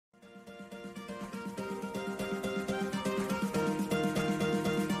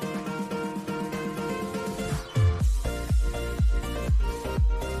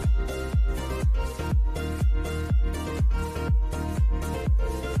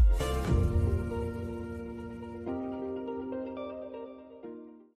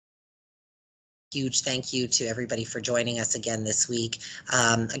Huge thank you to everybody for joining us again this week.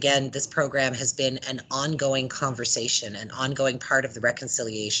 Again, this program has been an ongoing conversation, an ongoing part of the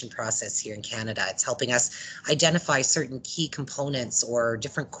reconciliation process here in Canada. It's helping us identify certain key components or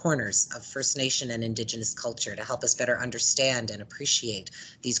different corners of First Nation and Indigenous culture to help us better understand and appreciate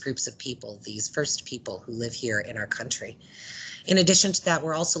these groups of people, these First people who live here in our country. In addition to that,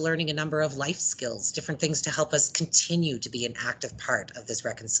 we're also learning a number of life skills, different things to help us continue to be an active part of this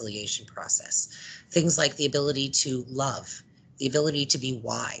reconciliation process. Things like the ability to love, the ability to be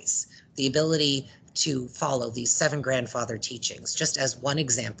wise, the ability to follow these 7 grandfather teachings, just as one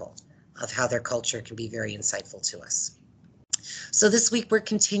example of how their culture can be very insightful to us. So this week we're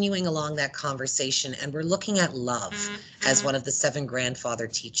continuing along that conversation, and we're looking at love as one of the 7 grandfather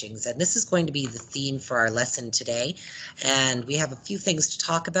teachings. And this is going to be the theme for our lesson today. And we have a few things to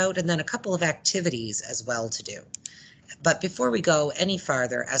talk about and then a couple of activities as well to do. But before we go any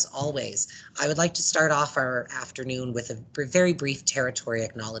farther, as always, I would like to start off our afternoon with a very brief territory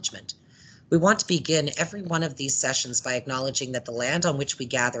acknowledgement. We want to begin every one of these sessions by acknowledging that the land on which we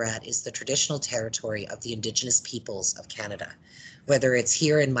gather at is the traditional territory of the Indigenous peoples of Canada. Whether it's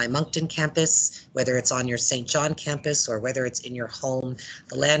here in my Moncton campus, whether it's on your St. John campus, or whether it's in your home,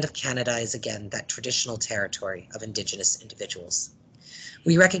 the land of Canada is again that traditional territory of Indigenous individuals.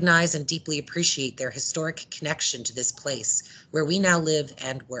 We recognize and deeply appreciate their historic connection to this place where we now live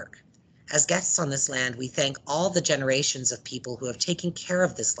and work. As guests on this land, we thank all the generations of people who have taken care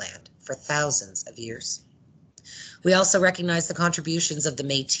of this land for thousands of years. We also recognize the contributions of the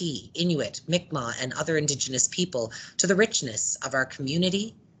Métis, Inuit, Mi'kmaq, and other Indigenous people to the richness of our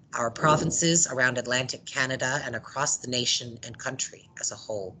community, our provinces around Atlantic Canada, and across the nation and country as a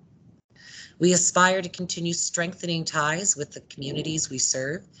whole. We aspire to continue strengthening ties with the communities we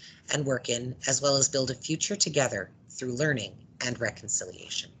serve and work in, as well as build a future together through learning and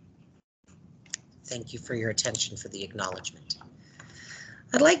reconciliation. Thank you for your attention for the acknowledgement.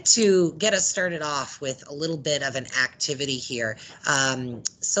 I'd like to get us started off with a little bit of an activity here.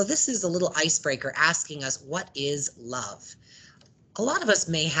 So this is a little icebreaker asking us, what is love? A lot of us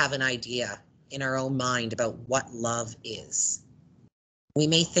may have an idea in our own mind about what love is. We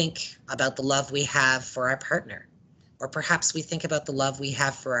may think about the love we have for our partner, or perhaps we think about the love we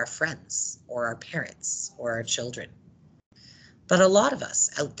have for our friends, or our parents, or our children. But a lot of us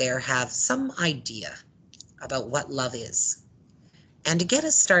out there have some idea about what love is. And to get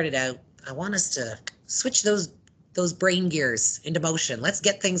us started out, I want us to switch those brain gears into motion. Let's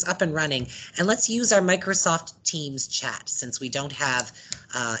get things up and running, and let's use our Microsoft Teams chat since we don't have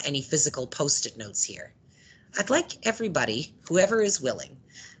any physical Post-it notes here. I'd like everybody, whoever is willing,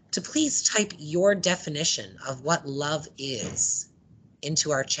 to please type your definition of what love is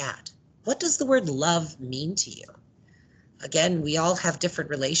into our chat. What does the word love mean to you? Again, we all have different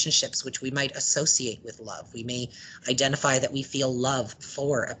relationships which we might associate with love. We may identify that we feel love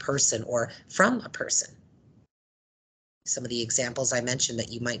for a person or from a person. Some of the examples I mentioned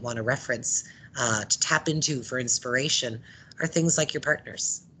that you might want to reference to tap into for inspiration are things like your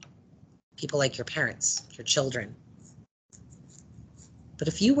partners, people like your parents, your children. But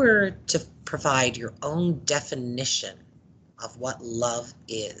if you were to provide your own definition of what love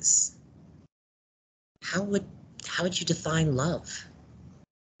is, how would you define love?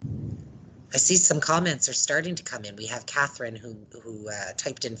 I see some comments are starting to come in. We have Catherine who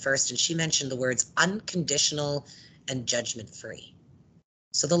typed in first, and she mentioned the words unconditional and judgment-free.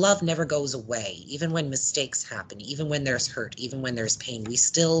 So the love never goes away, even when mistakes happen, even when there's hurt, even when there's pain, we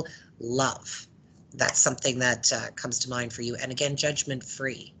still love. That's something that comes to mind for you. And again,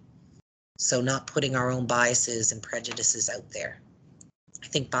 judgment-free. So not putting our own biases and prejudices out there. I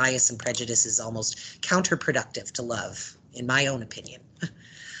think bias and prejudice is almost counterproductive to love, in my own opinion.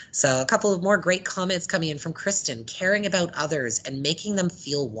 So a couple of more great comments coming in from Kristen, caring about others and making them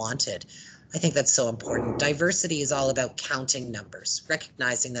feel wanted. I think that's so important. Diversity is all about counting numbers,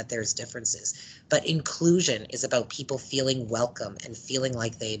 recognizing that there's differences, but inclusion is about people feeling welcome and feeling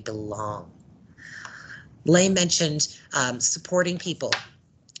like they belong. Lay mentioned supporting people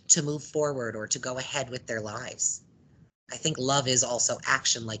to move forward or to go ahead with their lives. I think love is also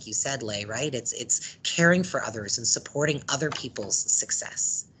action, like you said, Lay, right? It's caring for others and supporting other people's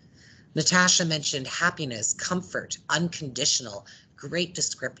success. Natasha mentioned happiness, comfort, unconditional, great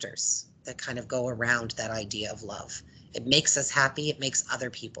descriptors that kind of go around that idea of love. It makes us happy, it makes other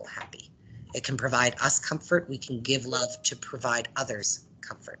people happy. It can provide us comfort, we can give love to provide others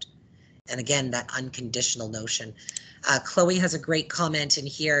comfort. And again, that unconditional notion. Chloe has a great comment in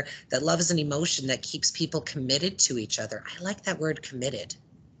here that love is an emotion that keeps people committed to each other. I like that word, committed.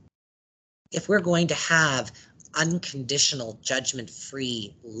 If we're going to have unconditional,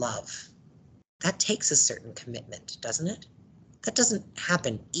 judgment-free love, That takes a certain commitment, doesn't it? That doesn't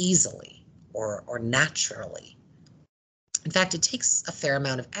happen easily or naturally. In fact, it takes a fair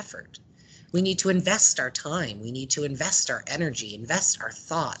amount of effort. We need to invest our time. We need to invest our energy, invest our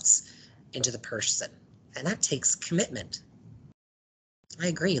thoughts into the person. And that takes commitment. I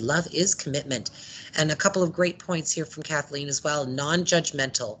agree. Love is commitment. And a couple of great points here from Kathleen as well.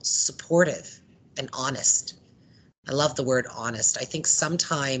 Non-judgmental, supportive, and honest. I love the word honest. I think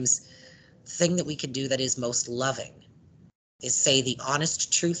sometimes the thing that we can do that is most loving is say the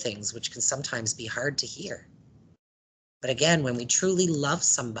honest, true things, which can sometimes be hard to hear. But again, when we truly love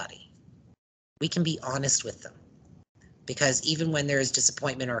somebody, we can be honest with them. Because even when there is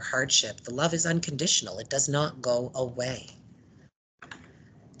disappointment or hardship, the love is unconditional. It does not go away.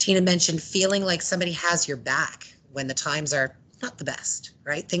 Tina mentioned feeling like somebody has your back when the times are not the best,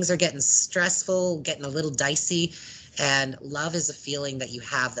 right? Things are getting stressful, getting a little dicey, and love is a feeling that you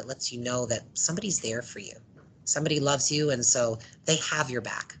have that lets you know that somebody's there for you. Somebody loves you, and so they have your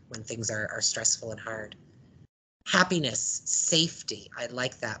back when things are stressful and hard. Happiness, safety. I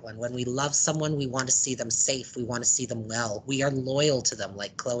like that one. When we love someone, we want to see them safe. We want to see them well. We are loyal to them,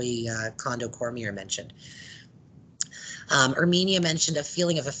 like Chloe Kondo Cormier mentioned. Erminia mentioned a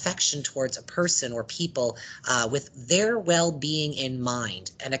feeling of affection towards a person or people with their well-being in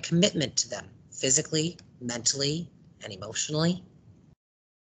mind and a commitment to them physically, mentally, and emotionally.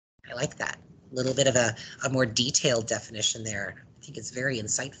 I like that. A little bit of a more detailed definition there. I think it's very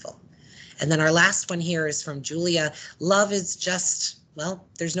insightful. And then our last one here is from Julia. Love is just, well,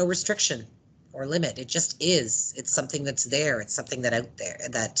 there's no restriction or limit. It just is. It's something that's there. It's something that out there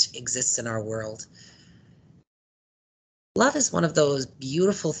that exists in our world. Love is one of those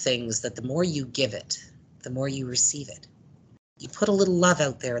beautiful things that the more you give it, the more you receive it. You put a little love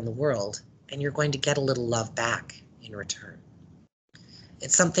out there in the world, and you're going to get a little love back in return.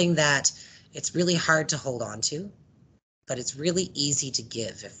 It's something that it's really hard to hold on to, but it's really easy to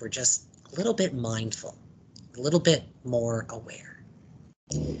give if we're just a little bit mindful, a little bit more aware.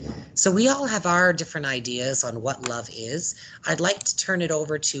 So we all have our different ideas on what love is. I'd like to turn it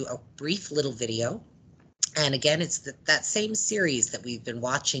over to a brief little video. And again, it's that same series that we've been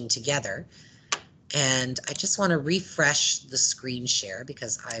watching together. And I just want to refresh the screen share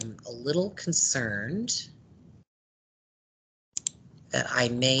because I'm a little concerned that I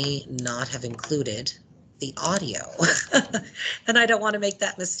may not have included the audio. And I don't want to make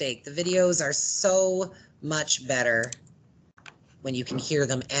that mistake. The videos are so much better when you can hear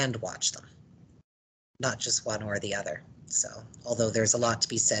them and watch them, not just one or the other. So, although there's a lot to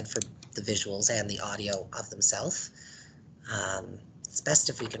be said for the visuals and the audio of themselves, it's best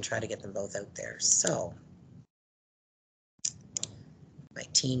if we can try to get them both out there. So, my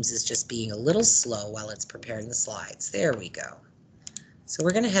Teams is just being a little slow while it's preparing the slides. There we go. So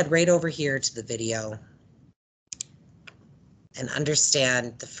we're going to head right over here to the video and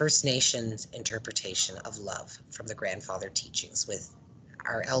understand the First Nations interpretation of love from the Grandfather Teachings with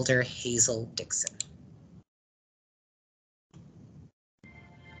our elder Hazel Dixon.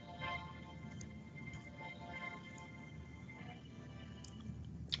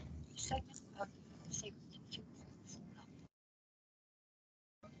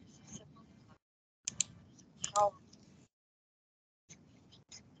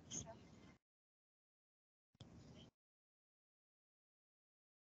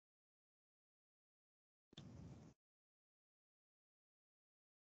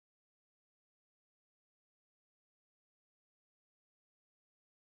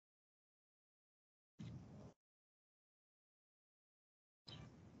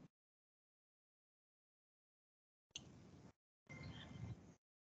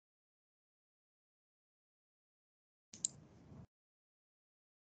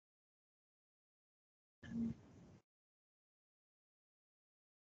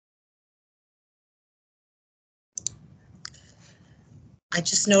 I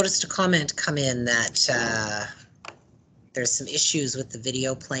just noticed a comment come in that there's some issues with the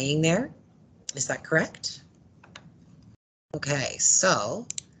video playing there. Is that correct? Okay, so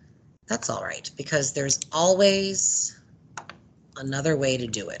that's all right because there's always another way to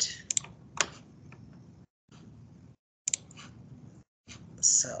do it.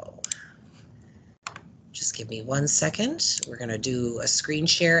 So just give me 1 second. We're going to do a screen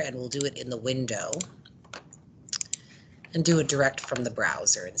share and we'll do it in the window and do it direct from the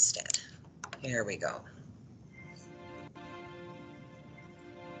browser instead. Here we go.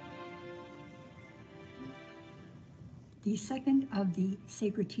 The second of the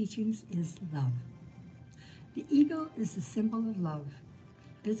sacred teachings is love. The eagle is the symbol of love.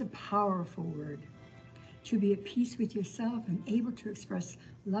 It is a powerful word. To be at peace with yourself and able to express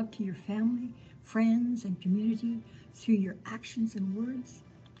love to your family friends, and community through your actions and words.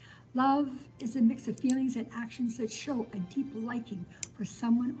 Love is a mix of feelings and actions that show a deep liking for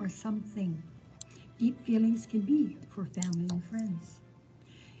someone or something. Deep feelings can be for family and friends.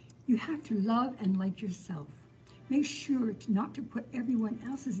 You have to love and like yourself. Make sure not to put everyone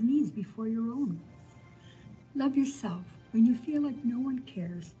else's needs before your own. Love yourself. When you feel like no one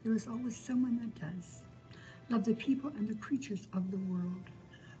cares, there is always someone that does. Love the people and the creatures of the world.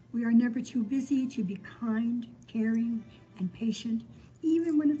 We are never too busy to be kind, caring, and patient,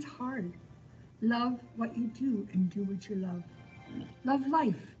 even when it's hard. Love what you do and do what you love. Love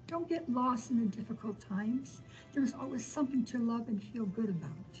life. Don't get lost in the difficult times. There's always something to love and feel good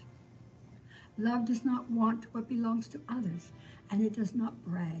about. Love does not want what belongs to others, and it does not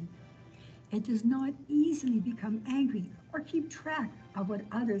brag. It does not easily become angry or keep track of what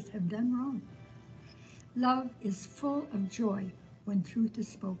others have done wrong. Love is full of joy when truth is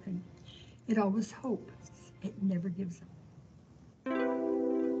spoken. It always hopes. It never gives up.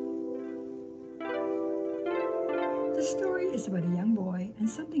 The story is about a young boy and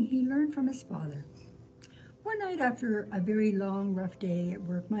something he learned from his father. One night after a very long, rough day at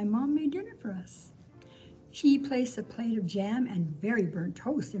work, my mom made dinner for us. She placed a plate of jam and very burnt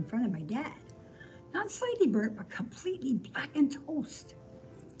toast in front of my dad. Not slightly burnt, but completely blackened toast.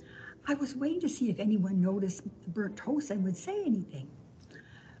 I was waiting to see if anyone noticed the burnt toast and would say anything.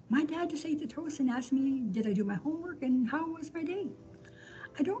 My dad just ate the toast and asked me, did I do my homework and how was my day?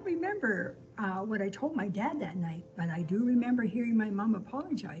 I don't remember what I told my dad that night, but I do remember hearing my mom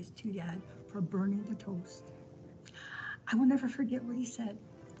apologize to Dad for burning the toast. I will never forget what he said.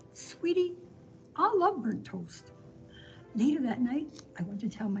 Sweetie, I love burnt toast. Later that night, I went to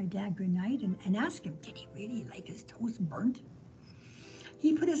tell my dad good night and ask him, did he really like his toast burnt?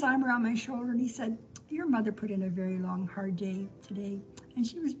 He put his arm around my shoulder and he said, your mother put in a very long, hard day today, and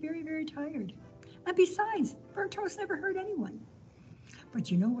she was very, very tired. And besides, burnt toast never hurt anyone.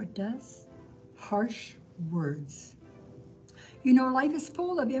 But you know what does? Harsh words. You know, life is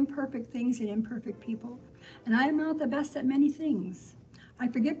full of imperfect things and imperfect people, and I am not the best at many things. I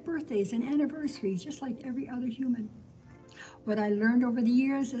forget birthdays and anniversaries just like every other human. What I learned over the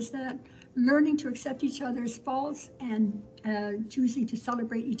years is that learning to accept each other's faults and choosing to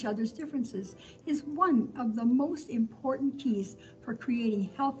celebrate each other's differences is one of the most important keys for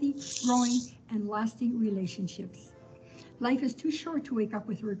creating healthy, growing, and lasting relationships. Life is too short to wake up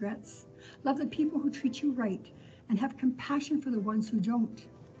with regrets. Love the people who treat you right and have compassion for the ones who don't.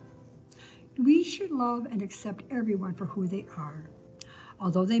 We should love and accept everyone for who they are.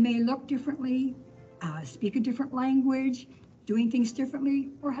 Although they may look differently, speak a different language, doing things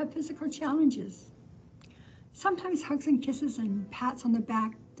differently, or have physical challenges. Sometimes hugs and kisses and pats on the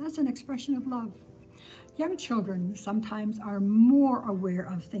back, that's an expression of love. Young children sometimes are more aware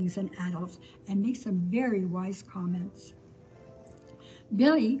of things than adults and make some very wise comments.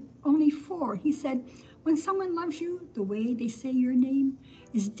 Billy, only 4, he said, when someone loves you, the way they say your name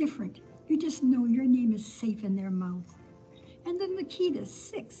is different. You just know your name is safe in their mouth. And then Nikita,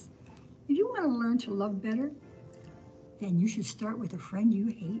 6, if you want to learn to love better, then you should start with a friend you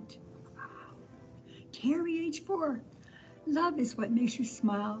hate. Wow. Terry, age 4, love is what makes you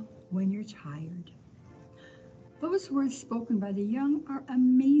smile when you're tired. Those words spoken by the young are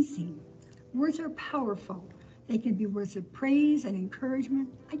amazing. Words are powerful. They can be words of praise and encouragement.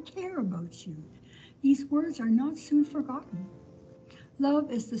 I care about you. These words are not soon forgotten.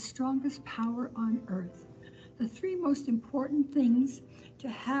 Love is the strongest power on earth. The 3 most important things to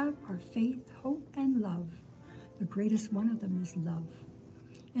have are faith, hope, and love. The greatest one of them is love.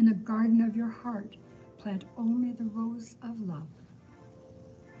 In the garden of your heart, plant only the rose of love.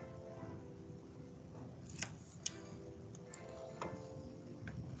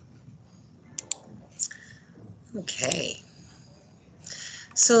 Okay.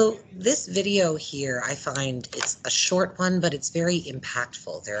 So this video here, I find it's a short one, but it's very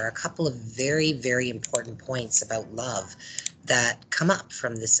impactful. There are a couple of very, very important points about love that come up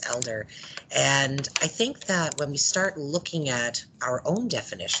from this elder. And I think that when we start looking at our own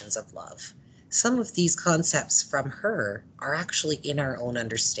definitions of love, some of these concepts from her are actually in our own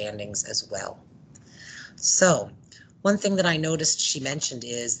understandings as well. So one thing that I noticed she mentioned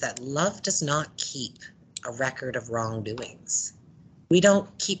is that love does not keep a record of wrongdoings. We don't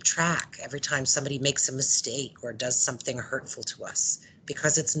keep track every time somebody makes a mistake or does something hurtful to us,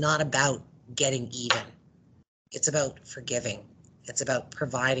 because it's not about getting even. It's about forgiving. It's about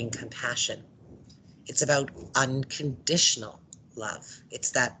providing compassion. It's about unconditional love.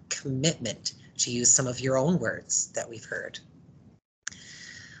 It's that commitment, to use some of your own words that we've heard.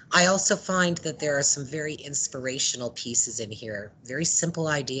 I also find that there are some very inspirational pieces in here, very simple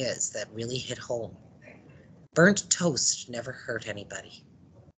ideas that really hit home. Burnt toast never hurt anybody,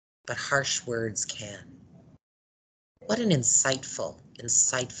 but harsh words can. What an insightful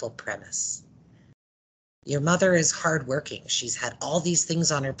premise. Your mother is hardworking. She's had all these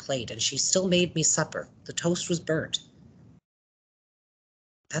things on her plate and she still made me supper. The toast was burnt.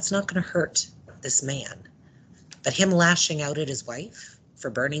 That's not going to hurt this man. But him lashing out at his wife for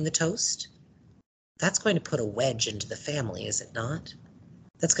burning the toast, that's going to put a wedge into the family, is it not?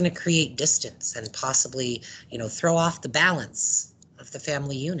 That's going to create distance and possibly, throw off the balance of the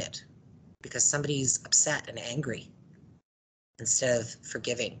family unit because somebody's upset and angry instead of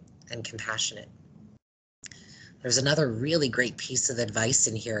forgiving and compassionate. There's another really great piece of advice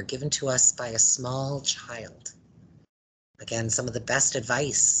in here given to us by a small child. Again, some of the best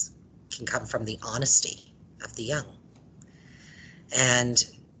advice can come from the honesty of the young. And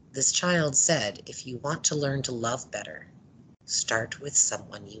this child said, if you want to learn to love better, start with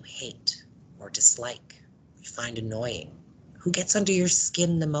someone you hate or dislike, you find annoying, who gets under your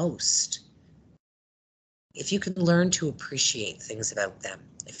skin the most. If you can learn to appreciate things about them,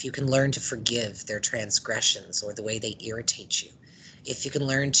 if you can learn to forgive their transgressions or the way they irritate you, if you can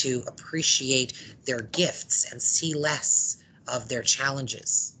learn to appreciate their gifts and see less of their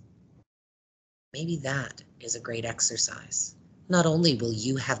challenges, maybe that is a great exercise. Not only will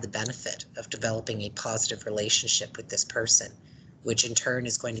you have the benefit of developing a positive relationship with this person, which in turn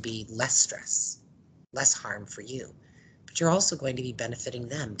is going to be less stress, less harm for you, but you're also going to be benefiting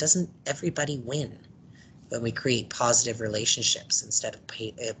them. Doesn't everybody win when we create positive relationships instead of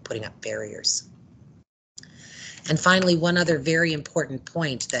putting up barriers? And finally, one other very important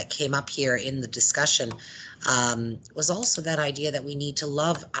point that came up here in the discussion was also that idea that we need to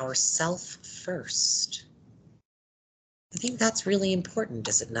love ourselves first. I think that's really important,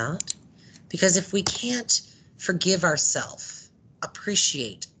 is it not? Because if we can't forgive ourselves,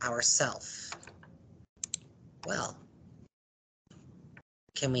 appreciate ourselves, well,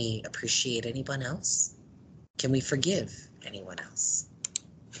 can we appreciate anyone else? Can we forgive anyone else?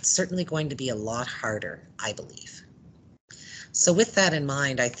 It's certainly going to be a lot harder, I believe. So with that in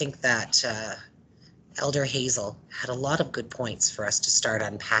mind, I think that Elder Hazel had a lot of good points for us to start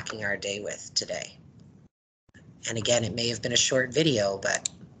unpacking our day with today. And again, it may have been a short video, but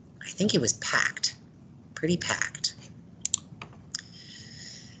I think it was packed, pretty packed.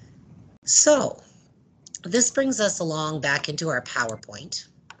 So this brings us along back into our PowerPoint,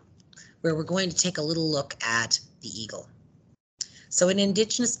 where we're going to take a little look at the eagle. So in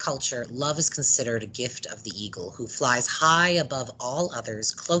Indigenous culture, love is considered a gift of the eagle who flies high above all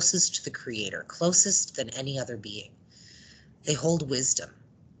others, closest to the Creator, closest than any other being. They hold wisdom.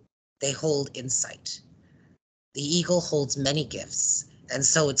 They hold insight. The eagle holds many gifts, and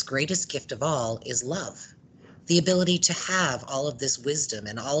so its greatest gift of all is love. The ability to have all of this wisdom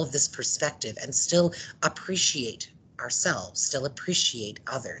and all of this perspective and still appreciate ourselves, still appreciate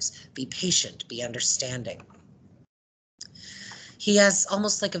others, be patient, be understanding. He has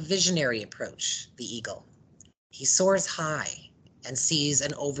almost like a visionary approach, the eagle. He soars high and sees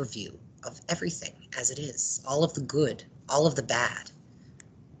an overview of everything as it is, all of the good, all of the bad.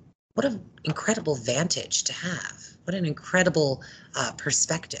 What an incredible vantage to have. What an incredible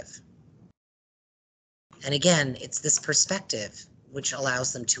perspective. And again, it's this perspective which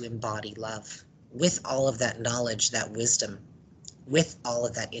allows them to embody love with all of that knowledge, that wisdom, with all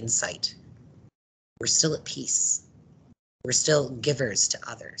of that insight. We're still at peace. We're still givers to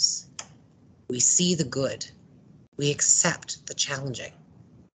others. We see the good. We accept the challenging.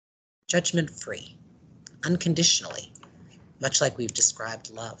 Judgment-free, unconditionally, much like we've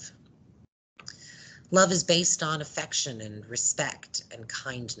described love. Love is based on affection and respect and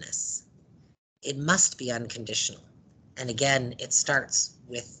kindness. It must be unconditional. And again, it starts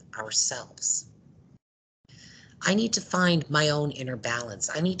with ourselves. I need to find my own inner balance.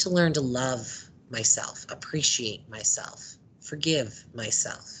 I need to learn to love myself, appreciate myself, forgive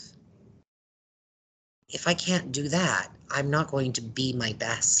myself. If I can't do that, I'm not going to be my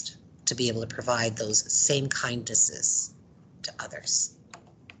best to be able to provide those same kindnesses to others.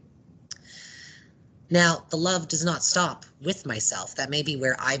 Now, the love does not stop with myself. That may be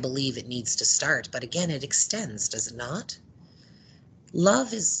where I believe it needs to start, but again, it extends, does it not?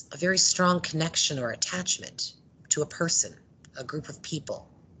 Love is a very strong connection or attachment to a person, a group of people,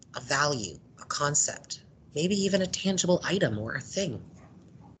 a value, a concept, maybe even a tangible item or a thing.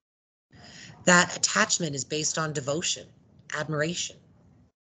 That attachment is based on devotion, admiration,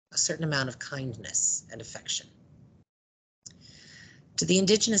 a certain amount of kindness and affection. To the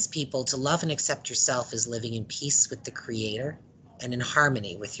Indigenous people, to love and accept yourself is living in peace with the Creator and in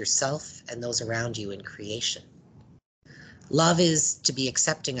harmony with yourself and those around you in creation. Love is to be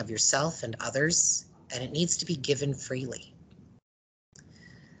accepting of yourself and others, and it needs to be given freely.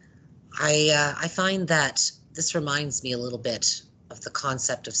 I find that this reminds me a little bit of the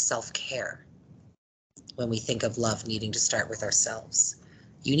concept of self-care. When we think of love needing to start with ourselves,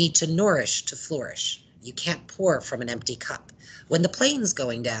 you need to nourish to flourish. You can't pour from an empty cup. When the plane's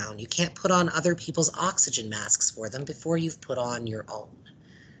going down, you can't put on other people's oxygen masks for them before you've put on your own.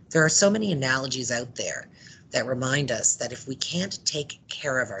 There are so many analogies out there that remind us that if we can't take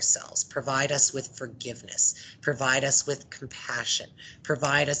care of ourselves, provide us with forgiveness, provide us with compassion,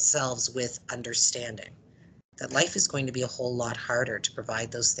 provide ourselves with understanding, that life is going to be a whole lot harder to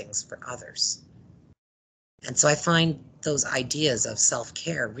provide those things for others. And so I find those ideas of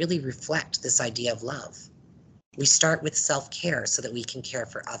self-care really reflect this idea of love. We start with self-care so that we can care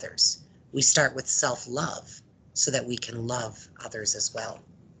for others. We start with self-love so that we can love others as well.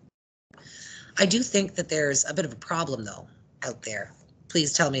 I do think that there's a bit of a problem, though, out there.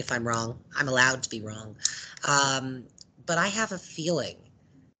 Please tell me if I'm wrong. I'm allowed to be wrong. But I have a feeling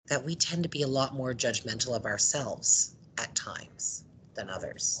that we tend to be a lot more judgmental of ourselves at times than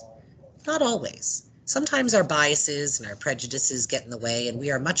others. Not always. Sometimes our biases and our prejudices get in the way, and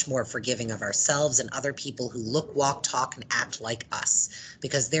we are much more forgiving of ourselves and other people who look, walk, talk, and act like us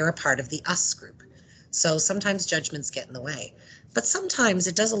because they're a part of the us group. So sometimes judgments get in the way, but sometimes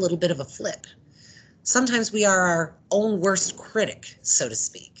it does a little bit of a flip. Sometimes we are our own worst critic, so to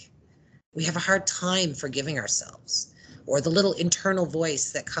speak. We have a hard time forgiving ourselves, or the little internal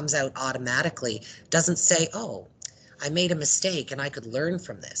voice that comes out automatically doesn't say, oh, I made a mistake and I could learn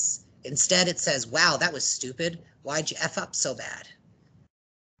from this. Instead, it says, wow, that was stupid. Why'd you F up so bad?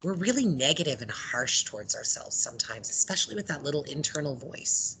 We're really negative and harsh towards ourselves sometimes, especially with that little internal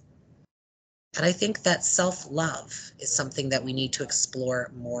voice. And I think that self-love is something that we need to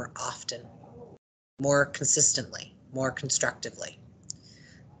explore more often, more consistently, more constructively,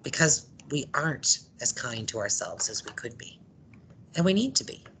 because we aren't as kind to ourselves as we could be, and we need to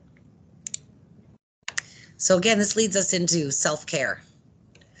be. So again, this leads us into self-care.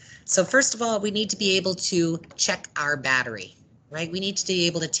 So first of all, we need to be able to check our battery, right? We need to be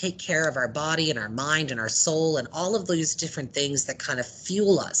able to take care of our body and our mind and our soul and all of those different things that kind of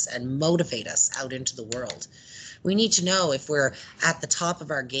fuel us and motivate us out into the world. We need to know if we're at the top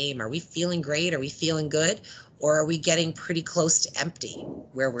of our game. Are we feeling great? Are we feeling good? Or are we getting pretty close to empty,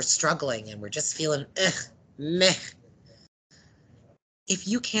 where we're struggling and we're just feeling meh? If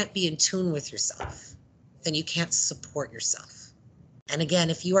you can't be in tune with yourself, then you can't support yourself. And again,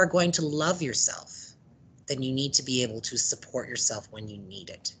 if you are going to love yourself, then you need to be able to support yourself when you need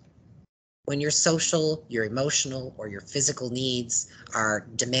it. When your social, your emotional, or your physical needs are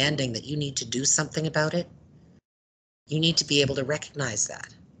demanding that you need to do something about it, you need to be able to recognize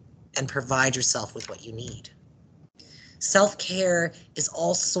that and provide yourself with what you need. Self-care is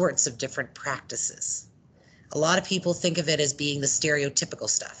all sorts of different practices. A lot of people think of it as being the stereotypical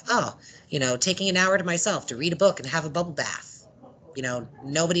stuff. Oh, taking an hour to myself to read a book and have a bubble bath.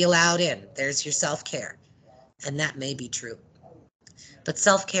 Nobody allowed in. There's your self-care. And that may be true. But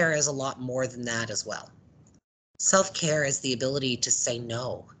self-care is a lot more than that as well. Self-care is the ability to say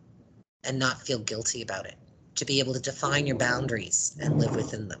no and not feel guilty about it, to be able to define your boundaries and live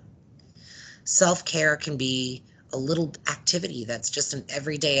within them. Self-care can be a little activity that's just an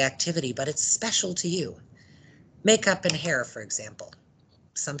everyday activity, but it's special to you. Makeup and hair, for example.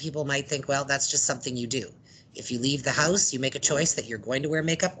 Some people might think, well, that's just something you do. If you leave the house, you make a choice that you're going to wear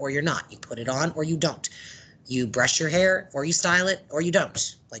makeup or you're not. You put it on or you don't. You brush your hair or you style it or you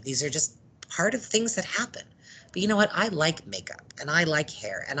don't. Like, these are just part of things that happen. But you know what? I like makeup and I like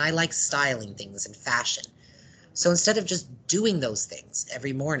hair and I like styling things and fashion. So instead of just doing those things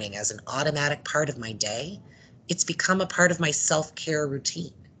every morning as an automatic part of my day, it's become a part of my self-care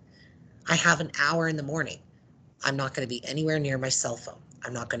routine. I have an hour in the morning. I'm not going to be anywhere near my cell phone.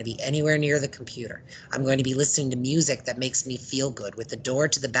 I'm not going to be anywhere near the computer. I'm going to be listening to music that makes me feel good with the door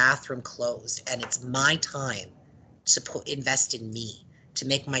to the bathroom closed. And it's my time to invest in me, to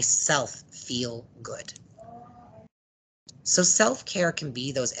make myself feel good. So self-care can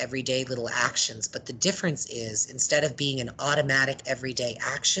be those everyday little actions, but the difference is, instead of being an automatic everyday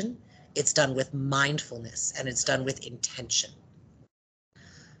action, it's done with mindfulness and it's done with intention.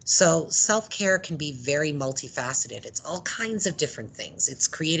 So self-care can be very multifaceted. It's all kinds of different things. It's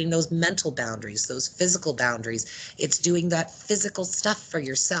creating those mental boundaries, those physical boundaries. It's doing that physical stuff for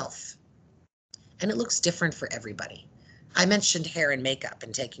yourself. And it looks different for everybody. I mentioned hair and makeup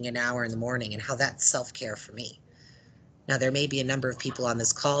and taking an hour in the morning and how that's self-care for me. Now, there may be a number of people on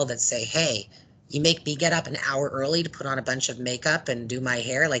this call that say, hey, You make me get up an hour early to put on a bunch of makeup and do my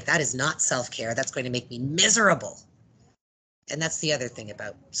hair. Like, that is not self-care. That's going to make me miserable. And that's the other thing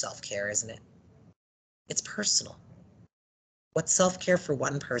about self-care, isn't it? It's personal. What self-care for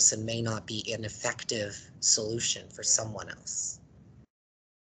one person may not be an effective solution for someone else.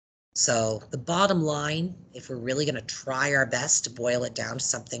 So the bottom line, if we're really going to try our best to boil it down to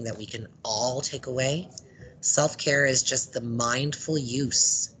something that we can all take away, self-care is just the mindful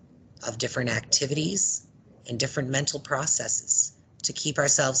use of different activities and different mental processes to keep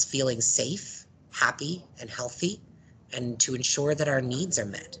ourselves feeling safe, happy, and healthy, and to ensure that our needs are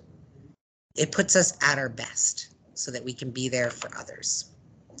met. It puts us at our best so that we can be there for others.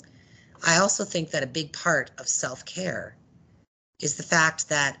 I also think that a big part of self-care is the fact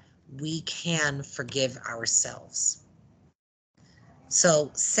that we can forgive ourselves.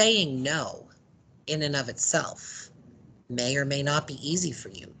 So saying no in and of itself may or may not be easy for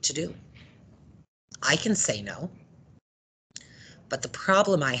you to do. I can say no, but the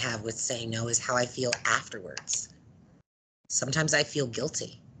problem I have with saying no is how I feel afterwards. Sometimes I feel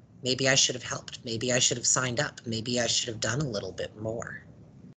guilty. Maybe I should have helped. Maybe I should have signed up. Maybe I should have done a little bit more.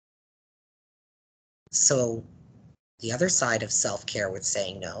 So the other side of self-care with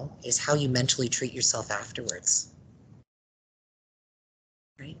saying no is how you mentally treat yourself afterwards.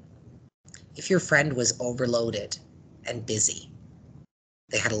 Right? If your friend was overloaded and busy,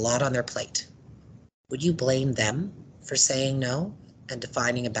 they had a lot on their plate, would you blame them for saying no and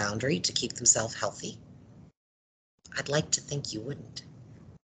defining a boundary to keep themselves healthy? I'd like to think you wouldn't.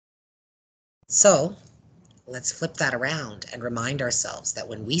 So let's flip that around and remind ourselves that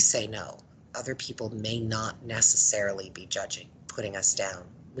when we say no, other people may not necessarily be judging, putting us down.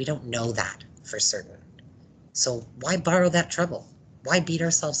 We don't know that for certain. So why borrow that trouble? Why beat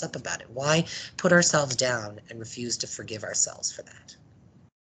ourselves up about it? Why put ourselves down and refuse to forgive ourselves for that?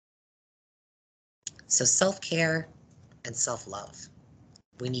 So self-care and self-love.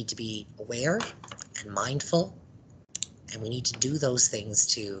 We need to be aware and mindful, and we need to do those things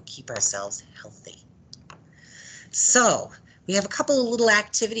to keep ourselves healthy. So we have a couple of little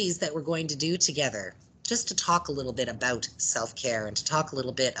activities that we're going to do together just to talk a little bit about self-care and to talk a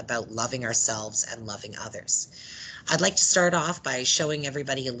little bit about loving ourselves and loving others. I'd like to start off by showing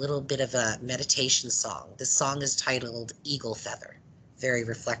everybody a little bit of a meditation song. This song is titled Eagle Feather, very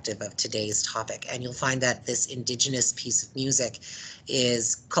reflective of today's topic. And you'll find that this Indigenous piece of music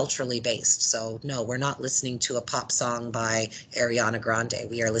is culturally based. So no, we're not listening to a pop song by Ariana Grande.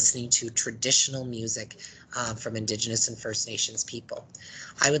 We are listening to traditional music from Indigenous and First Nations people.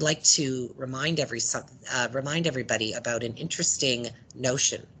 I would like to remind everybody about an interesting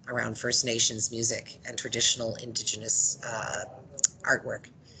notion around First Nations music and traditional Indigenous artwork.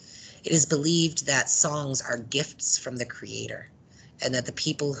 It is believed that songs are gifts from the Creator, and that the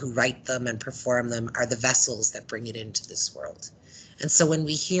people who write them and perform them are the vessels that bring it into this world. And so when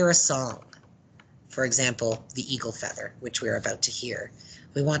we hear a song, for example, the Eagle Feather, which we're about to hear,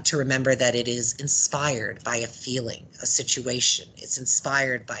 we want to remember that it is inspired by a feeling, a situation. It's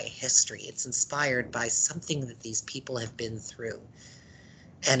inspired by a history. It's inspired by something that these people have been through.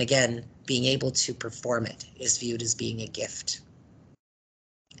 And again, being able to perform it is viewed as being a gift.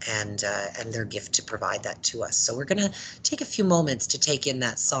 And their gift to provide that to us. So we're going to take a few moments to take in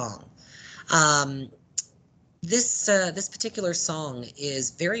that song. This particular song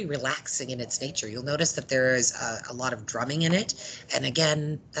is very relaxing in its nature. You'll notice that there is a lot of drumming in it. And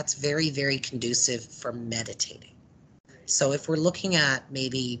again, that's very, very conducive for meditating. So if we're looking at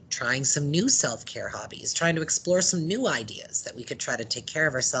maybe trying some new self-care hobbies, trying to explore some new ideas that we could try to take care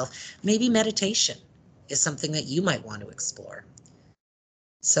of ourselves, maybe meditation is something that you might want to explore.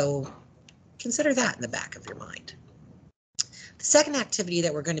 So consider that in the back of your mind. The second activity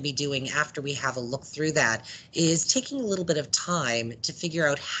that we're going to be doing after we have a look through that is taking a little bit of time to figure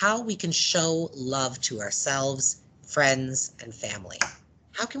out how we can show love to ourselves, friends, and family.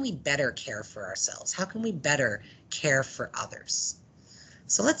 How can we better care for ourselves? How can we better care for others?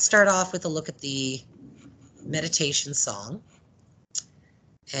 So let's start off with a look at the meditation song.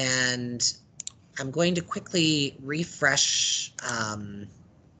 And I'm going to quickly refresh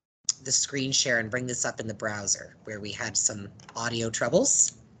the screen share and bring this up in the browser where we had some audio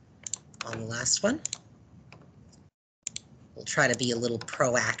troubles on the last one. We'll try to be a little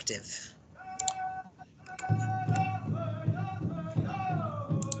proactive.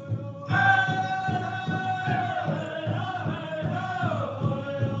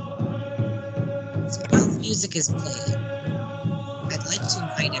 So while the music is playing, I'd like to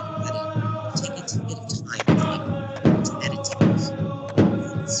invite everybody to take a bit of time to meditate.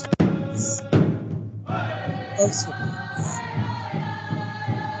 Close your eyes.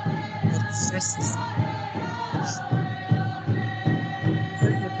 Let it stress Hear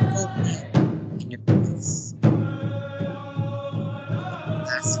your full name in your voice.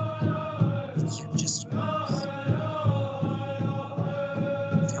 Last, hear just your breath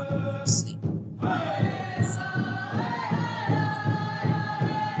from your sleep.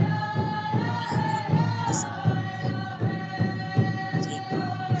 Take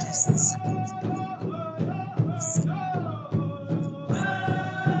just seconds.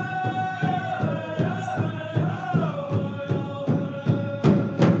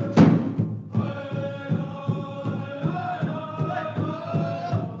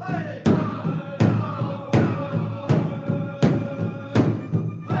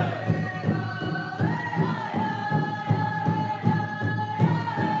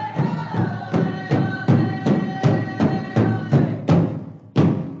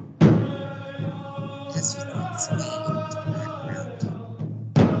 As your thoughts fade into the background,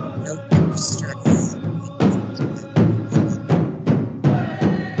 note that your stress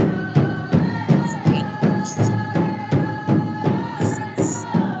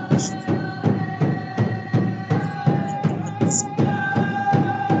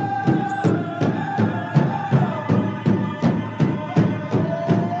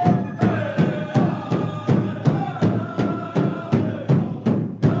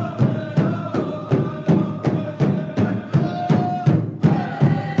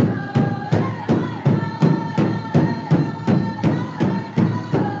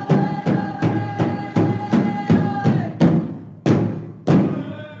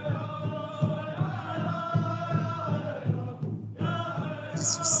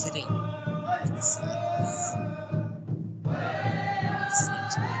as you're sitting in silence, listening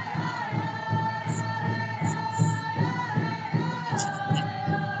to the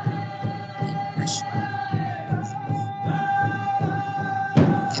impression that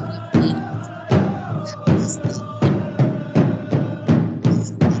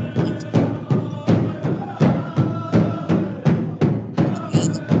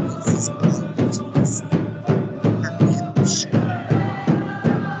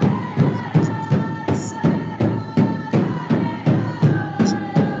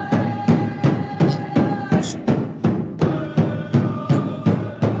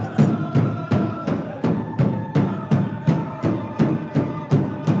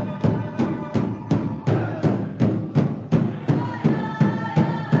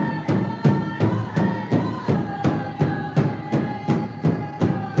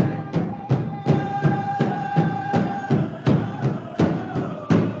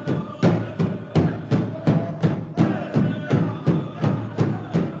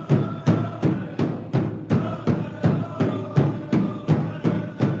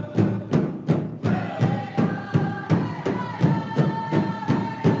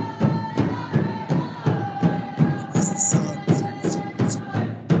was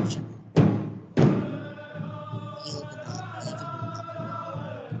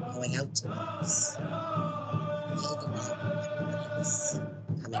not going out to us. Feel the love of everybody's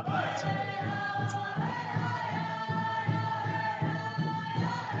coming out.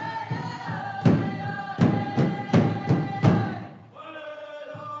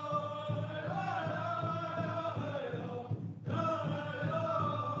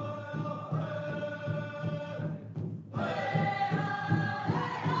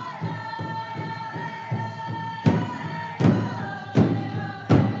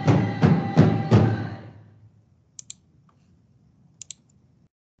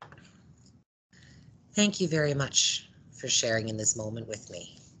 Thank you very much for sharing in this moment with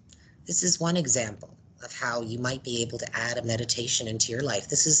me. This is one example of how you might be able to add a meditation into your life.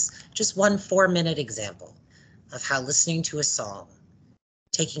 This is just one 4-minute example of how listening to a song,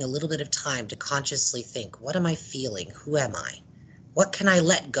 taking a little bit of time to consciously think, what am I feeling? Who am I? What can I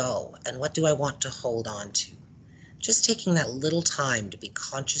let go? And what do I want to hold on to? Just taking that little time to be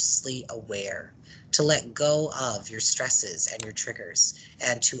consciously aware, to let go of your stresses and your triggers,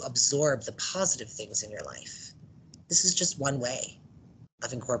 and to absorb the positive things in your life. This is just one way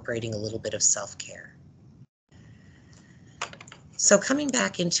of incorporating a little bit of self-care. So coming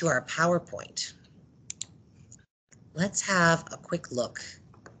back into our PowerPoint, let's have a quick look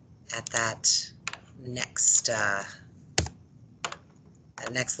at that next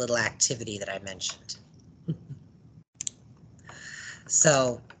little activity that I mentioned.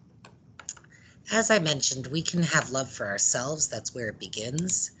 So, as I mentioned, we can have love for ourselves, that's where it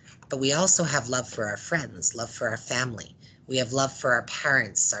begins, but we also have love for our friends, love for our family. We have love for our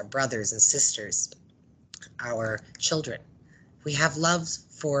parents, our brothers and sisters, our children. We have love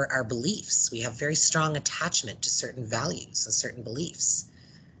for our beliefs. We have very strong attachment to certain values and certain beliefs.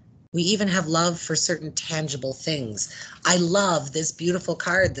 We even have love for certain tangible things. I love this beautiful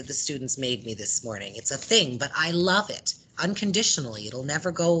card that the students made me this morning. It's a thing, but I love it unconditionally. It'll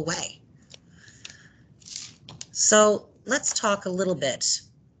never go away. So let's talk a little bit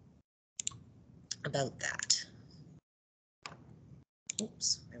about that.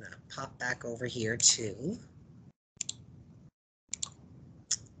 Oops, I'm going to pop back over here to,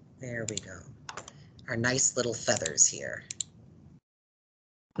 there we go, our nice little feathers here.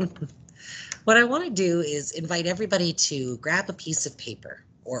 What I want to do is invite everybody to grab a piece of paper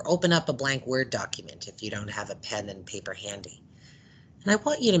or open up a blank Word document if you don't have a pen and paper handy. And I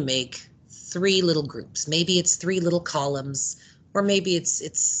want you to make 3 little groups. Maybe it's 3 little columns, or maybe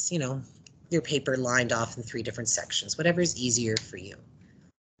it's your paper lined off in 3 different sections, whatever is easier for you.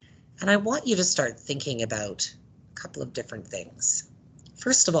 And I want you to start thinking about a couple of different things.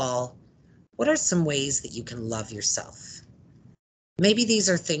 First of all, what are some ways that you can love yourself? Maybe these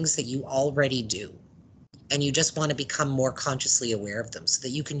are things that you already do, and you just want to become more consciously aware of them so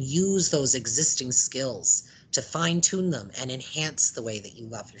that you can use those existing skills to fine-tune them and enhance the way that you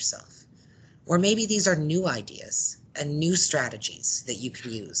love yourself. Or maybe these are new ideas and new strategies that you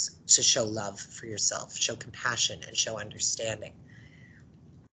can use to show love for yourself, show compassion, and show understanding.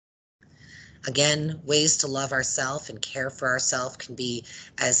 Again, ways to love ourselves and care for ourselves can be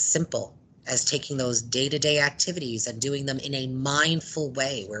as simple as taking those day-to-day activities and doing them in a mindful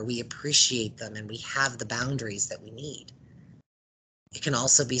way where we appreciate them and we have the boundaries that we need. It can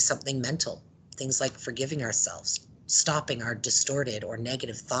also be something mental, things like forgiving ourselves, stopping our distorted or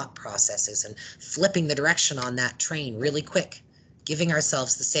negative thought processes and flipping the direction on that train really quick, giving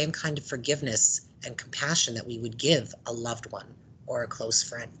ourselves the same kind of forgiveness and compassion that we would give a loved one or a close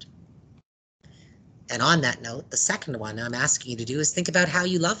friend. And on that note, the second one I'm asking you to do is think about how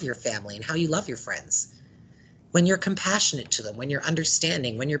you love your family and how you love your friends. When you're compassionate to them, when you're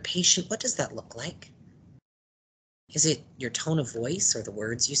understanding, when you're patient, what does that look like? Is it your tone of voice or the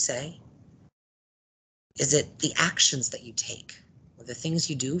words you say? Is it the actions that you take or the things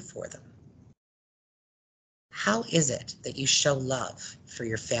you do for them? How is it that you show love for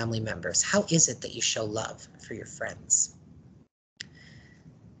your family members? How is it that you show love for your friends?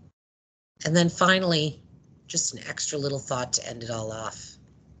 And then finally, just an extra little thought to end it all off.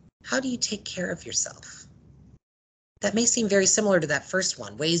 How do you take care of yourself? That may seem very similar to that first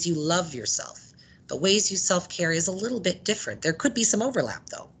one, ways you love yourself, but ways you self-care is a little bit different. There could be some overlap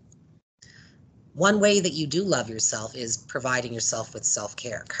though. One way that you do love yourself is providing yourself with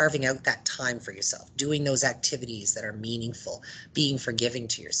self-care, carving out that time for yourself, doing those activities that are meaningful, being forgiving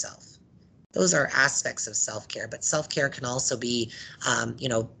to yourself. Those are aspects of self-care, but self-care can also be,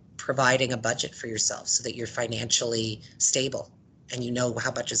 providing a budget for yourself so that you're financially stable and you know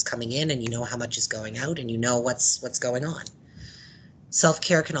how much is coming in and you know how much is going out and you know what's going on.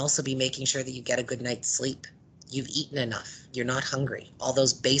 Self-care can also be making sure that you get a good night's sleep, you've eaten enough, you're not hungry, all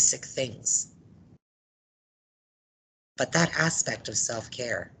those basic things. But that aspect of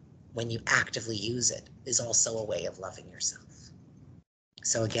self-care, when you actively use it, is also a way of loving yourself.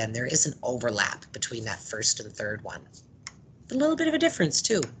 So again, there is an overlap between that first and third one. A little bit of a difference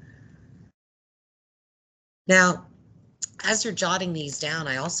too. Now, as you're jotting these down,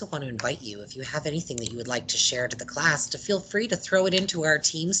 I also want to invite you, if you have anything that you would like to share to the class, to feel free to throw it into our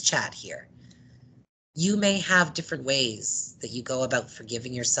Teams chat here. You may have different ways that you go about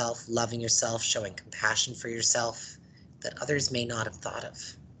forgiving yourself, loving yourself, showing compassion for yourself that others may not have thought of.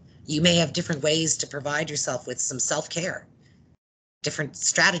 You may have different ways to provide yourself with some self-care, different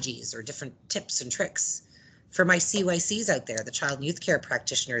strategies or different tips and tricks. For my CYCs out there, the child and youth care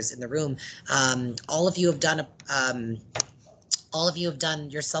practitioners in the room, all of you have done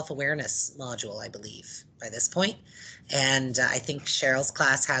your self-awareness module, I believe, by this point. And I think Cheryl's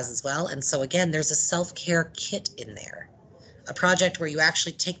class has as well. And so again, there's a self-care kit in there, a project where you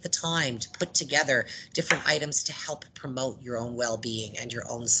actually take the time to put together different items to help promote your own well-being and your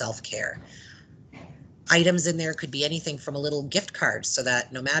own self-care. Items in there could be anything from a little gift card so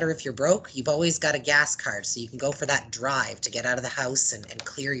that no matter if you're broke, you've always got a gas card so you can go for that drive to get out of the house and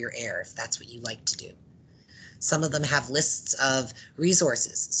clear your air if that's what you like to do. Some of them have lists of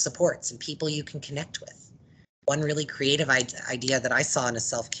resources, supports, and people you can connect with. One really creative idea that I saw in a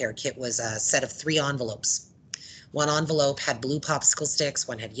self-care kit was a set of 3 envelopes. One envelope had blue popsicle sticks,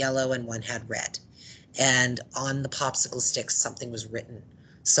 one had yellow, and one had red. And on the popsicle sticks, something was written.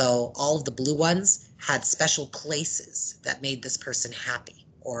 So all of the blue ones had special places that made this person happy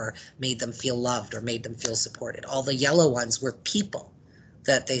or made them feel loved or made them feel supported. All the yellow ones were people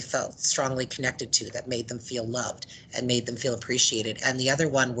that they felt strongly connected to that made them feel loved and made them feel appreciated. And the other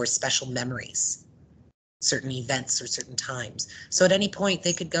one were special memories certain events or certain times. So at any point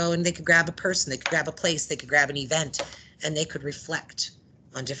they could go and they could grab a person, they could grab a place, they could grab an event, and they could reflect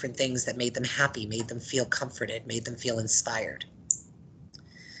on different things that made them happy, made them feel comforted, made them feel inspired.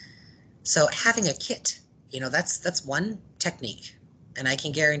 So having a kit, that's one technique. And I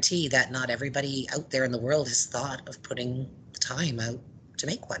can guarantee that not everybody out there in the world has thought of putting the time out to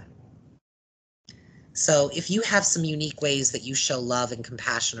make one. So if you have some unique ways that you show love and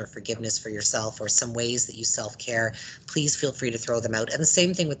compassion or forgiveness for yourself, or some ways that you self-care, please feel free to throw them out. And the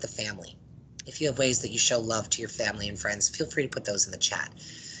same thing with the family. If you have ways that you show love to your family and friends, feel free to put those in the chat.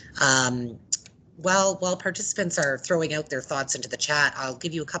 While participants are throwing out their thoughts into the chat, I'll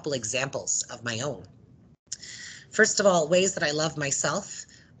give you a couple examples of my own. First of all, ways that I love myself,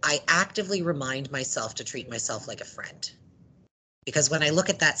 I actively remind myself to treat myself like a friend. Because when I look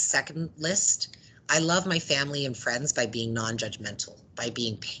at that second list, I love my family and friends by being non-judgmental, by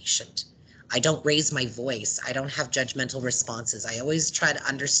being patient. I don't raise my voice. I don't have judgmental responses. I always try to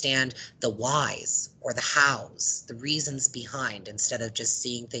understand the whys or the hows, the reasons behind, instead of just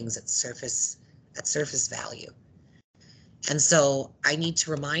seeing things at surface value. And so I need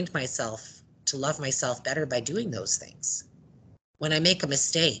to remind myself to love myself better by doing those things. When I make a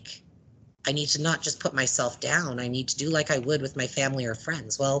mistake, I need to not just put myself down. I need to do like I would with my family or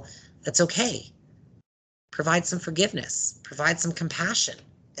friends. Well, that's okay. Provide some forgiveness, provide some compassion,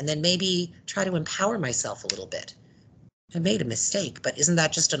 and then maybe try to empower myself a little bit. I made a mistake, but isn't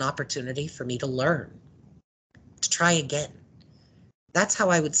that just an opportunity for me to learn, to try again? That's how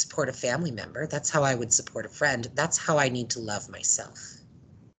I would support a family member. That's how I would support a friend. That's how I need to love myself.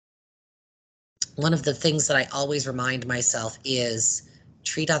 One of the things that I always remind myself is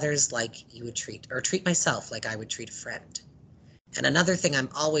treat others like you would treat myself like I would treat a friend. And another thing I'm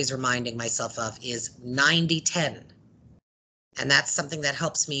always reminding myself of is 90-10. And that's something that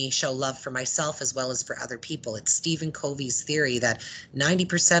helps me show love for myself as well as for other people. It's Stephen Covey's theory that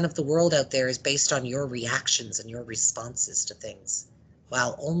 90% of the world out there is based on your reactions and your responses to things,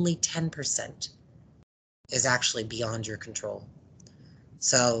 while only 10% is actually beyond your control.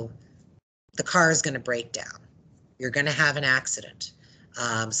 So the car is going to break down. You're going to have an accident.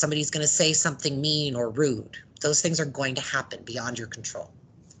 Somebody's going to say something mean or rude. Those things are going to happen beyond your control.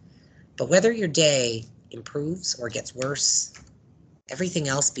 But whether your day improves or gets worse, everything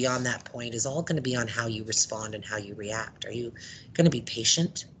else beyond that point is all going to be on how you respond and how you react. Are you going to be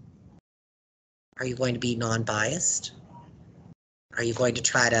patient? Are you going to be non-biased? Are you going to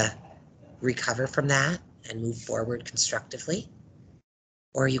try to recover from that and move forward constructively?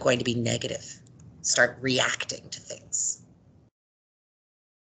 Or are you going to be negative? Start reacting to things.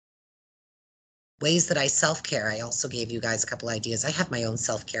 Ways that I self-care, I also gave you guys a couple ideas. I have my own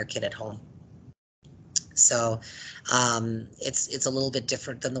self-care kit at home. So it's a little bit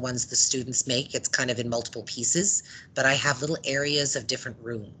different than the ones the students make. It's kind of in multiple pieces, but I have little areas of different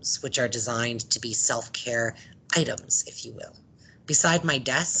rooms which are designed to be self-care items, if you will. Beside my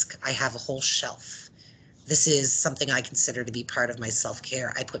desk, I have a whole shelf. This is something I consider to be part of my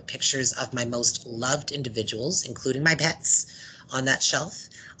self-care. I put pictures of my most loved individuals, including my pets, on that shelf.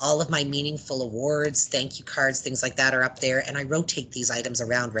 All of my meaningful awards, thank you cards, things like that are up there, and I rotate these items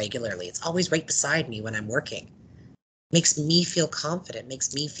around regularly. It's always right beside me when I'm working. Makes me feel confident,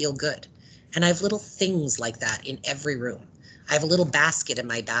 makes me feel good. And I have little things like that in every room. I have a little basket in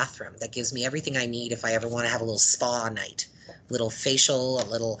my bathroom that gives me everything I need if I ever want to have a little spa night. A little facial, a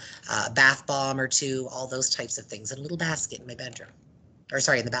little bath bomb or two, all those types of things, and a little basket in my bedroom.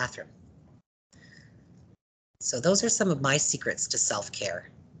 In the bathroom. So those are some of my secrets to self-care.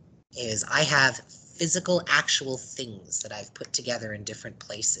 Is I have physical, actual things that I've put together in different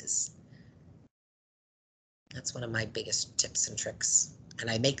places. That's one of my biggest tips and tricks. And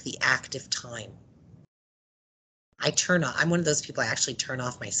I make the active time. I'm one of those people, I actually turn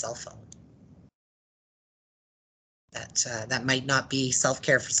off my cell phone. That might not be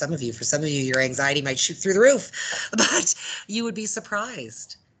self-care for some of you. For some of you, your anxiety might shoot through the roof, but you would be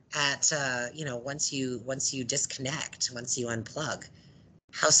surprised at, once you disconnect, once you unplug,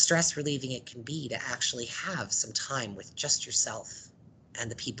 how stress relieving it can be to actually have some time with just yourself and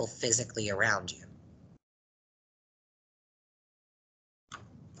the people physically around you.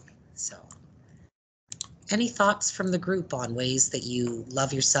 So, any thoughts from the group on ways that you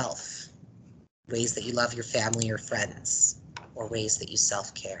love yourself, ways that you love your family or friends, or ways that you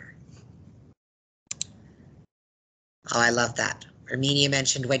self-care? Oh, I love that. Armenia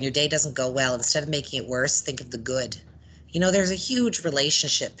mentioned when your day doesn't go well, instead of making it worse, think of the good. There's a huge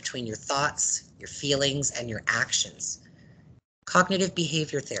relationship between your thoughts, your feelings, and your actions. Cognitive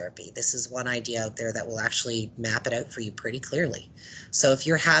behavior therapy. This is one idea out there that will actually map it out for you pretty clearly. So if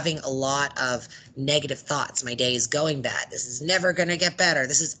you're having a lot of negative thoughts, my day is going bad, this is never going to get better,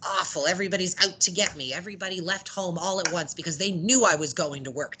 this is awful, everybody's out to get me, everybody left home all at once because they knew I was going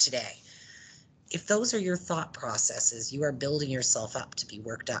to work today. If those are your thought processes, you are building yourself up to be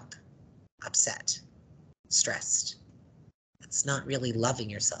worked up, upset, stressed. It's not really loving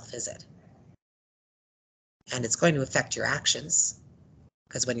yourself, is it? And it's going to affect your actions.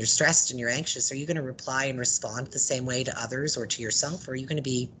 Because when you're stressed and you're anxious, are you going to reply and respond the same way to others or to yourself? Or are you going to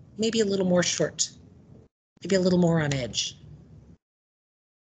be maybe a little more short, maybe a little more on edge?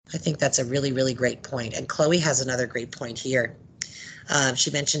 I think that's a really, really great point. And Chloe has another great point here.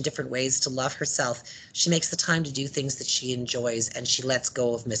 She mentioned different ways to love herself. She makes the time to do things that she enjoys and she lets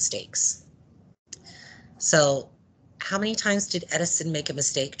go of mistakes. So how many times did Edison make a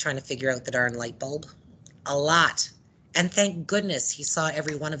mistake trying to figure out the darn light bulb? A lot. And thank goodness he saw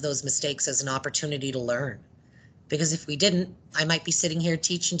every one of those mistakes as an opportunity to learn. Because if we didn't, I might be sitting here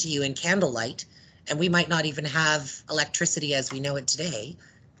teaching to you in candlelight, and we might not even have electricity as we know it today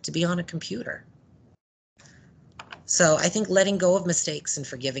to be on a computer. So I think letting go of mistakes and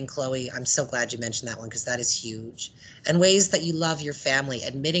forgiving, Chloe, I'm so glad you mentioned that one because that is huge. And ways that you love your family,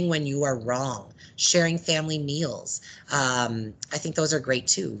 admitting when you are wrong, sharing family meals. I think those are great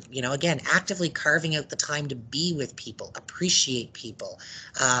too. You know, again, actively carving out the time to be with people, appreciate people.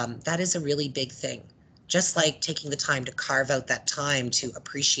 That is a really big thing. Just like taking the time to carve out that time to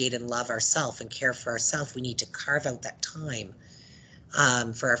appreciate and love ourselves and care for ourselves, we need to carve out that time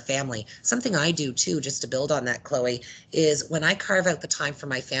for our family. Something I do too, just to build on that, Chloe, is when I carve out the time for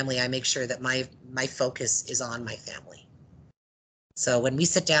my family, I make sure that my focus is on my family. So when we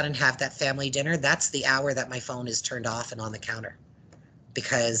sit down and have that family dinner, that's the hour that my phone is turned off and on the counter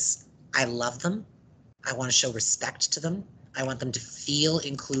because I love them. I want to show respect to them. I want them to feel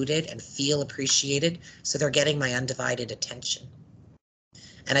included and feel appreciated. So they're getting my undivided attention.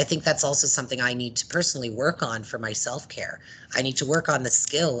 And I think that's also something I need to personally work on for my self-care. I need to work on the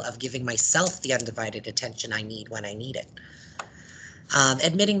skill of giving myself the undivided attention I need when I need it.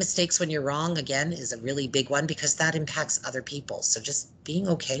 Admitting mistakes when you're wrong, again, is a really big one because that impacts other people. So just being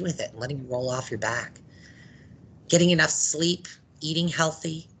okay with it and letting it roll off your back. Getting enough sleep, eating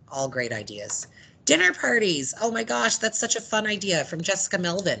healthy, all great ideas. Dinner parties. Oh my gosh, that's such a fun idea from Jessica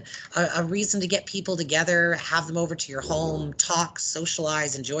Melvin. A reason to get people together, have them over to your home, talk,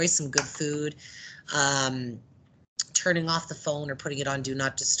 socialize, enjoy some good food. Turning off the phone or putting it on Do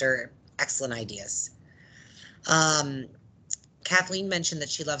Not Disturb. Excellent ideas. Kathleen mentioned that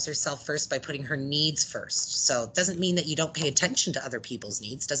she loves herself first by putting her needs first. So it doesn't mean that you don't pay attention to other people's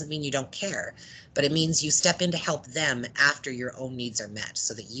needs, doesn't mean you don't care, but it means you step in to help them after your own needs are met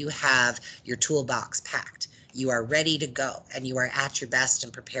so that you have your toolbox packed. You are ready to go and you are at your best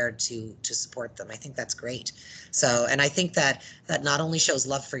and prepared to support them. I think that's great. So, and I think that not only shows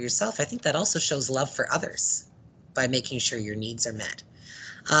love for yourself, I think that also shows love for others by making sure your needs are met.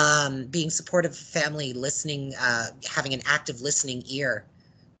 Being supportive of family, listening, having an active listening ear.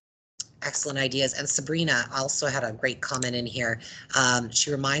 Excellent ideas. And Sabrina also had a great comment in here.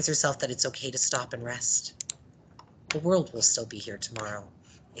 She reminds herself that it's okay to stop and rest. The world will still be here tomorrow.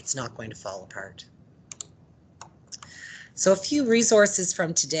 It's not going to fall apart. So a few resources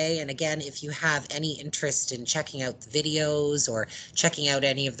from today, and again, if you have any interest in checking out the videos or checking out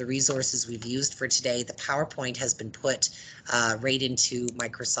any of the resources we've used for today, the PowerPoint has been put right into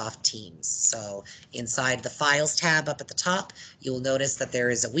Microsoft Teams. So inside the Files tab up at the top, you'll notice that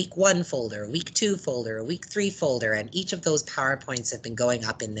there is a week 1 folder, a week 2 folder, a week 3 folder, and each of those PowerPoints have been going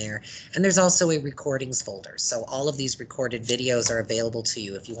up in there. And there's also a recordings folder. So all of these recorded videos are available to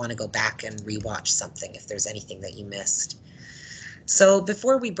you if you want to go back and rewatch something, if there's anything that you missed. So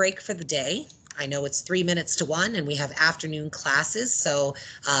before we break for the day, I know it's 3 minutes to 1 and we have afternoon classes, so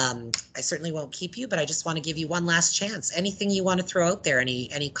I certainly won't keep you, but I just want to give you one last chance. Anything you want to throw out there,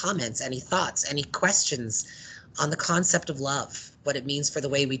 any comments, any thoughts, any questions on the concept of love, what it means for the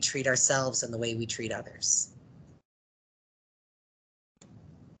way we treat ourselves and the way we treat others?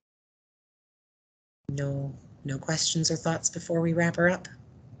 No questions or thoughts before we wrap her up?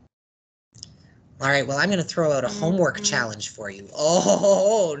 All right, well, I'm going to throw out a homework challenge for you.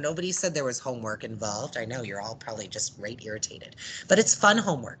 Oh, nobody said there was homework involved. I know you're all probably just right irritated, but it's fun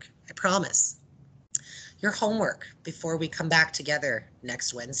homework, I promise. Your homework before we come back together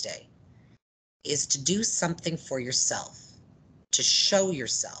next Wednesday is to do something for yourself, to show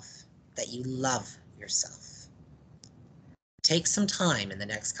yourself that you love yourself. Take some time in the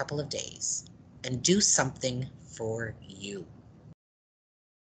next couple of days and do something for you.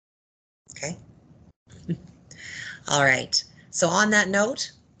 Okay? All right. So on that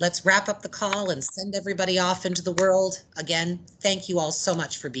note, let's wrap up the call and send everybody off into the world. Again, thank you all so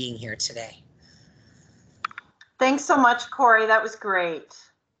much for being here today. Thanks so much, Corey. That was great.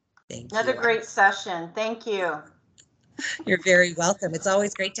 Thank Another you. great session. Thank you. You're very welcome. It's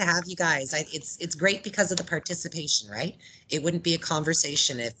always great to have you guys. It's great because of the participation, right? It wouldn't be a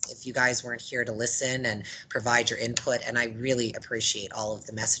conversation if you guys weren't here to listen and provide your input. And I really appreciate all of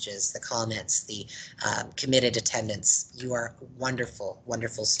the messages, the comments, the committed attendance. You are wonderful,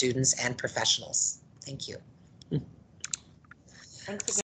 wonderful students and professionals. Thank you. Thanks again.